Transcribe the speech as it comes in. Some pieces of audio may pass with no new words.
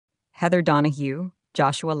Heather Donahue,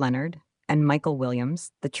 Joshua Leonard, and Michael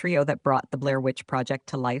Williams, the trio that brought the Blair Witch Project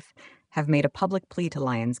to life, have made a public plea to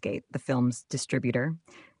Lionsgate, the film's distributor,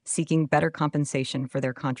 seeking better compensation for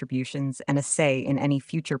their contributions and a say in any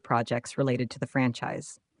future projects related to the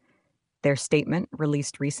franchise. Their statement,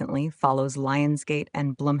 released recently, follows Lionsgate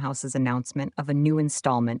and Blumhouse's announcement of a new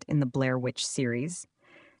installment in the Blair Witch series.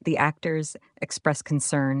 The actors express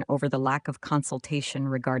concern over the lack of consultation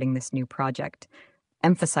regarding this new project,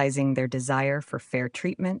 emphasizing their desire for fair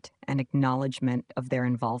treatment and acknowledgement of their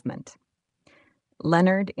involvement.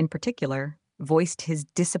 Leonard, in particular, voiced his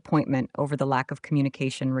disappointment over the lack of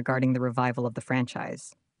communication regarding the revival of the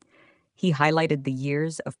franchise. He highlighted the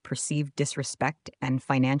years of perceived disrespect and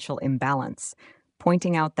financial imbalance,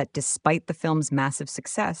 pointing out that despite the film's massive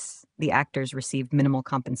success, the actors received minimal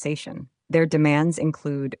compensation. Their demands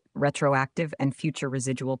include retroactive and future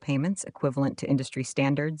residual payments equivalent to industry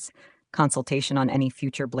standards, consultation on any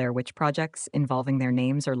future Blair Witch projects involving their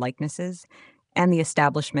names or likenesses, and the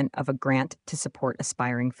establishment of a grant to support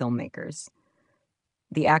aspiring filmmakers.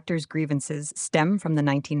 The actors' grievances stem from the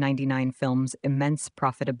 1999 film's immense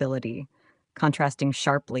profitability, contrasting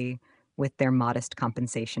sharply with their modest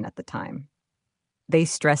compensation at the time. They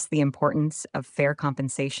stress the importance of fair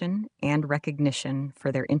compensation and recognition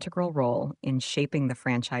for their integral role in shaping the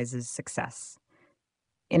franchise's success.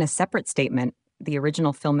 In a separate statement, the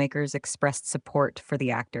original filmmakers expressed support for the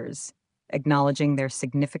actors, acknowledging their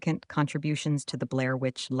significant contributions to the Blair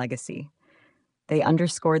Witch legacy. They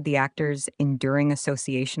underscored the actors' enduring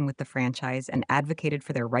association with the franchise and advocated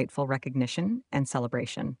for their rightful recognition and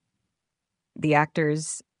celebration. The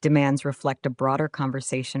actors' demands reflect a broader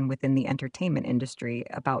conversation within the entertainment industry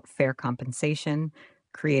about fair compensation,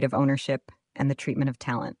 creative ownership, and the treatment of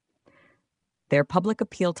talent. Their public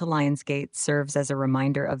appeal to Lionsgate serves as a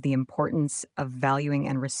reminder of the importance of valuing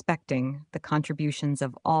and respecting the contributions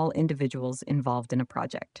of all individuals involved in a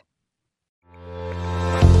project.